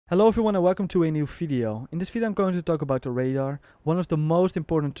Hello everyone and welcome to a new video. In this video I'm going to talk about the radar, one of the most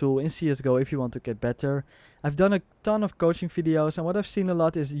important tools in CSGO if you want to get better. I've done a ton of coaching videos and what I've seen a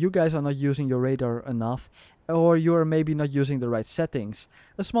lot is you guys are not using your radar enough, or you're maybe not using the right settings.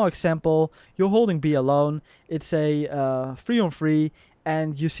 A small example, you're holding B alone, it's a 3 on 3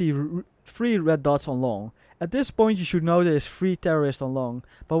 and you see 3 red dots on long. At this point you should know there's 3 terrorists on long,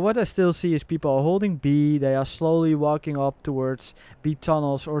 but what I still see is people are holding B, they are slowly walking up towards B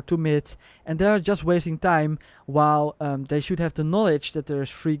tunnels or to mid, and they are just wasting time while they should have the knowledge that there's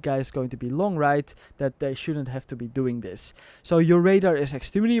 3 guys going to be long right, that they shouldn't have to be doing this. So your radar is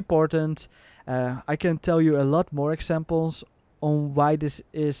extremely important. I can tell you a lot more examples on why this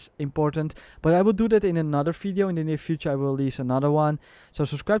is important, but I will do that in another video. In the near future I will release another one, so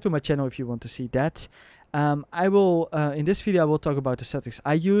subscribe to my channel if you want to see that. I will in this video I will talk about the settings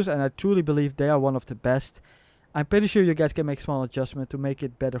I use, and I truly believe they are one of the best. I'm pretty sure you guys can make small adjustments to make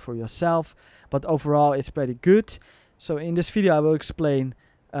it better for yourself, but overall it's pretty good. So in this video I will explain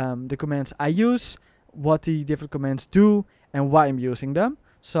the commands I use, what the different commands do, and why I'm using them.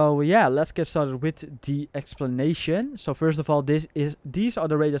 So yeah, let's get started with the explanation. So first of all, these are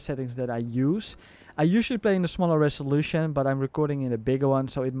the radar settings that I use. I usually play in a smaller resolution, but I'm recording in a bigger one,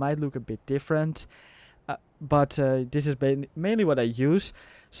 so it might look a bit different. But this is mainly what I use.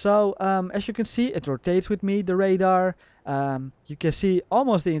 So as you can see, it rotates with me, the radar. You can see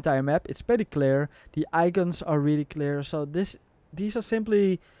almost the entire map. It's pretty clear. The icons are really clear. So these are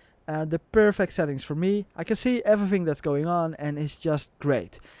simply the perfect settings for me. I can see everything that's going on and it's just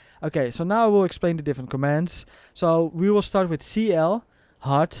great. Okay, so now I will explain the different commands. So we will start with CL,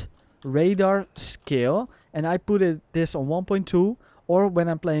 HUD, radar, scale, and I put this on 1.2, or when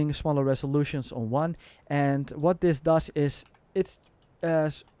I'm playing smaller resolutions on 1. And what this does is it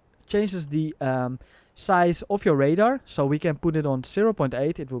changes the size of your radar. So we can put it on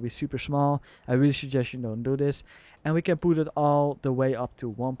 0.8, it will be super small. I really suggest you don't do this. And we can put it all the way up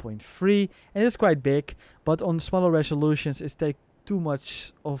to 1.3, and it's quite big, but on smaller resolutions it takes too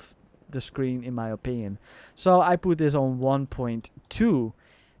much of the screen in my opinion. So I put this on 1.2,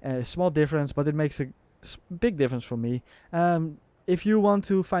 a small difference, but it makes a big difference for me. If you want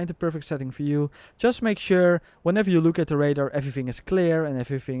to find the perfect setting for you, just make sure whenever you look at the radar everything is clear and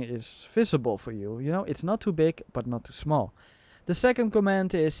everything is visible for you. You know, it's not too big but not too small. The second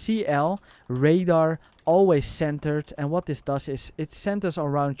command is CL, radar, always centered, and what this does is it centers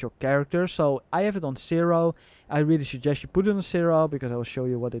around your character. So I have it on 0. I really suggest you put it on 0 because I will show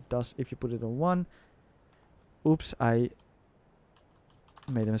you what it does if you put it on 1. Oops, I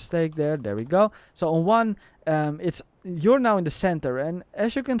made a mistake there. There we go. So on 1, you're now in the center, and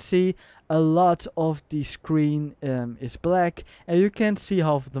as you can see, a lot of the screen is black, and you can't see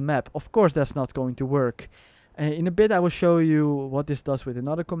half the map. Of course, that's not going to work. In a bit I will show you what this does with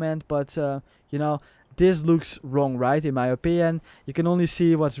another command, but you know, this looks wrong, right? In my opinion, you can only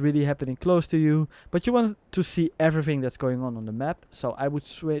see what's really happening close to you, but you want to see everything that's going on the map, so I would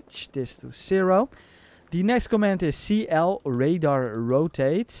switch this to 0. The next command is CL, radar,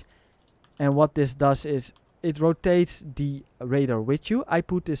 rotate, and what this does is it rotates the radar with you. I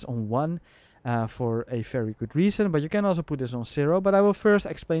put this on 1 for a very good reason, but you can also put this on 0, but I will first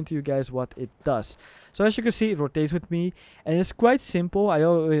explain to you guys what it does. So as you can see, it rotates with me, and it's quite simple. I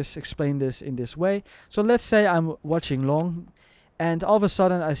always explain this in this way. So let's say I'm watching long, and all of a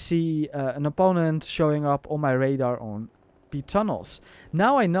sudden I see an opponent showing up on my radar on B tunnels.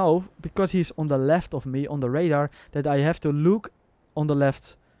 Now I know, because he's on the left of me on the radar, that I have to look on the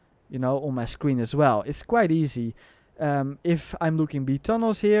left, you know, on my screen as well. It's quite easy. If I'm looking B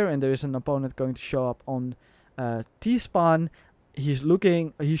tunnels here and there is an opponent going to show up on T-spawn, he's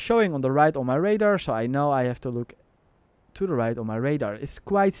showing on the right on my radar, so I know I have to look to the right on my radar. It's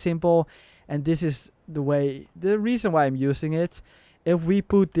quite simple, and this is the reason why I'm using it. If we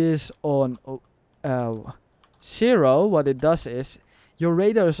put this on 0, what it does is your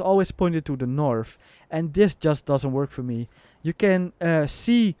radar is always pointed to the north, and this just doesn't work for me. You can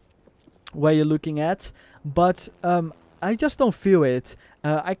see where you're looking at, but I just don't feel it.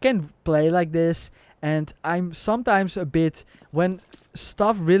 I can play like this, and I'm sometimes a bit, when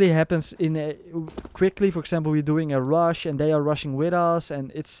stuff really happens quickly, for example we're doing a rush and they are rushing with us,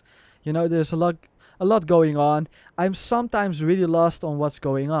 and it's, you know, there's a lot going on, I'm sometimes really lost on what's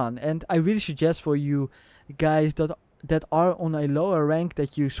going on, and I really suggest for you guys that are on a lower rank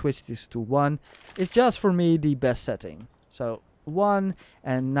that you switch this to 1. It's just for me the best setting. So 1,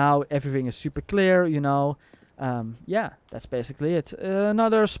 and now everything is super clear, you know. Yeah, that's basically it.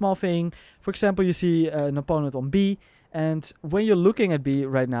 Another small thing, for example, you see an opponent on B, and when you're looking at B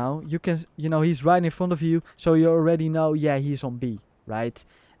right now, you can, you know, he's right in front of you, so you already know, yeah, he's on B, right?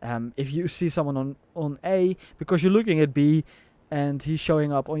 If you see someone on A, because you're looking at B and he's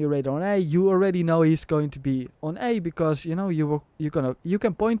showing up on your radar on A, you already know he's going to be on A, because you know you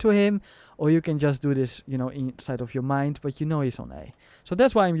can point to him, or you can just do this, you know, inside of your mind, but you know he's on A. So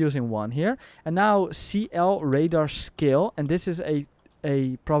that's why I'm using 1 here. And now CL radar scale, and this is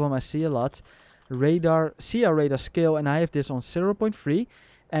a problem I see a lot. CL radar scale, and I have this on 0.3,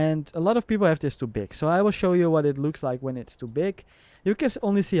 and a lot of people have this too big. So I will show you what it looks like when it's too big. You can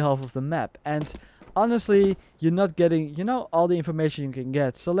only see half of the map, and honestly, you're not getting, you know, all the information you can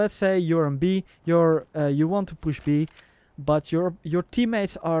get. So let's say you're on B, you want to push B, but your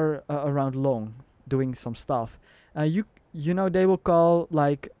teammates are around long doing some stuff. You know, they will call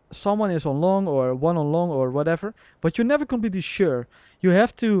like someone is on long or one on long or whatever, but you're never completely sure. You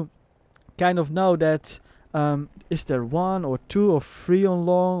have to kind of know that is there 1 or 2 or 3 on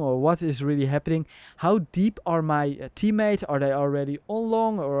long, or what is really happening? How deep are my teammates? Are they already on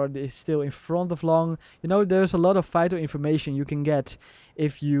long, or are they still in front of long? You know, there's a lot of vital information you can get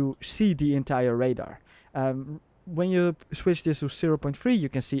if you see the entire radar. When you switch this to 0.3, you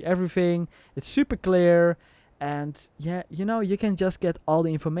can see everything. It's super clear, and yeah, you know, you can just get all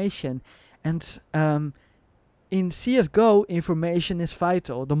the information. And in CSGO, information is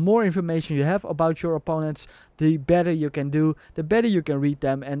vital. The more information you have about your opponents, the better you can do, the better you can read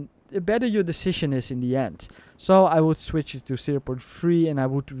them, and the better your decision is in the end. So I would switch it to 0.3, and I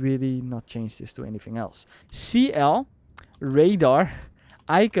would really not change this to anything else. CL, radar,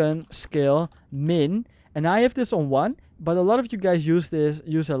 icon, scale, min, and I have this on 1, but a lot of you guys use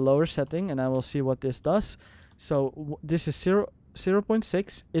a lower setting, and I will see what this does. So this is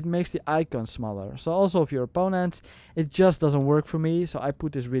 0.6, it makes the icon smaller. So also if your opponent, it just doesn't work for me. So I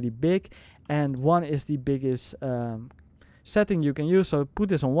put this really big, and 1 is the biggest setting you can use. So put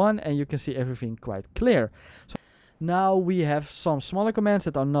this on 1, and you can see everything quite clear. So now we have some smaller commands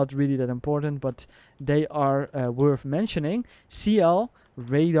that are not really that important, but they are worth mentioning. CL,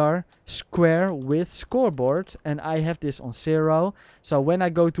 radar, square with scoreboard, and I have this on 0. So when I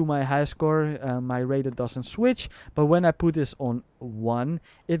go to my high score, my radar doesn't switch, but when I put this on 1,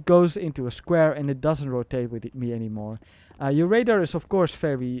 it goes into a square and it doesn't rotate with me anymore. Your radar is of course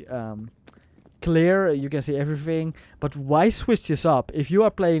very clear, you can see everything, but why switch this up? If you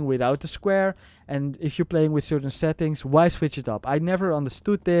are playing without the square, and if you're playing with certain settings, why switch it up? I never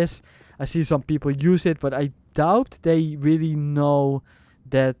understood this. I see some people use it, but I doubt they really know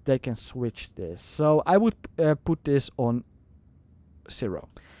that they can switch this. So I would put this on 0.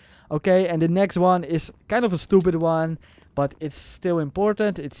 Okay, and the next one is kind of a stupid one, but it's still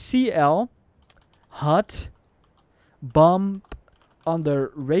important. It's CL, HUD, bump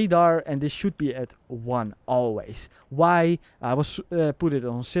under radar, and this should be at 1 always. Why? I was put it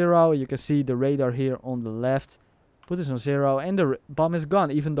on 0. You can see the radar here on the left. Put this on 0, and the bomb is gone,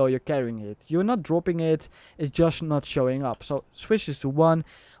 even though you're carrying it. You're not dropping it, it's just not showing up. So switch this to 1.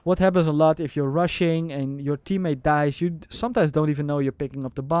 What happens a lot if you're rushing and your teammate dies, you sometimes don't even know you're picking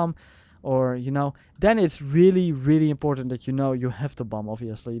up the bomb, or you know, then it's really, really important that you know you have the bomb,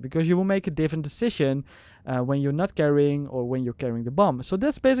 obviously, because you will make a different decision when you're not carrying or when you're carrying the bomb. So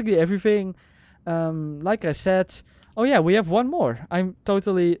that's basically everything. Like I said, oh yeah, we have one more. I'm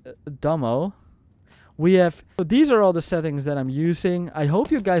totally dumbo. So these are all the settings that I'm using. I hope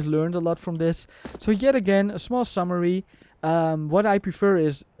you guys learned a lot from this. So yet again, a small summary. What I prefer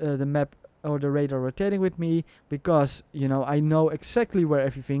is the map or the radar rotating with me, because you know, I know exactly where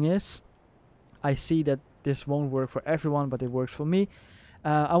everything is. I see that this won't work for everyone, but it works for me.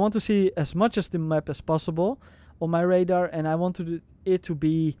 I want to see as much as the map as possible on my radar, and I want it to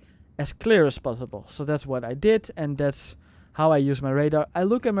be as clear as possible. So that's what I did, and that's how I use my radar. I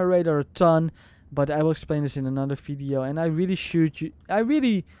look at my radar a ton, but I will explain this in another video. And you really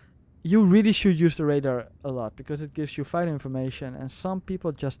should use the radar a lot, because it gives you vital information, and some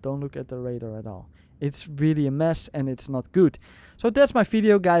people just don't look at the radar at all. It's really a mess, and it's not good. So that's my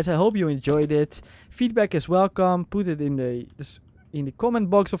video, guys. I hope you enjoyed it. Feedback is welcome. Put it in the comment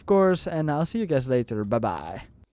box, of course, and I'll see you guys later. Bye bye.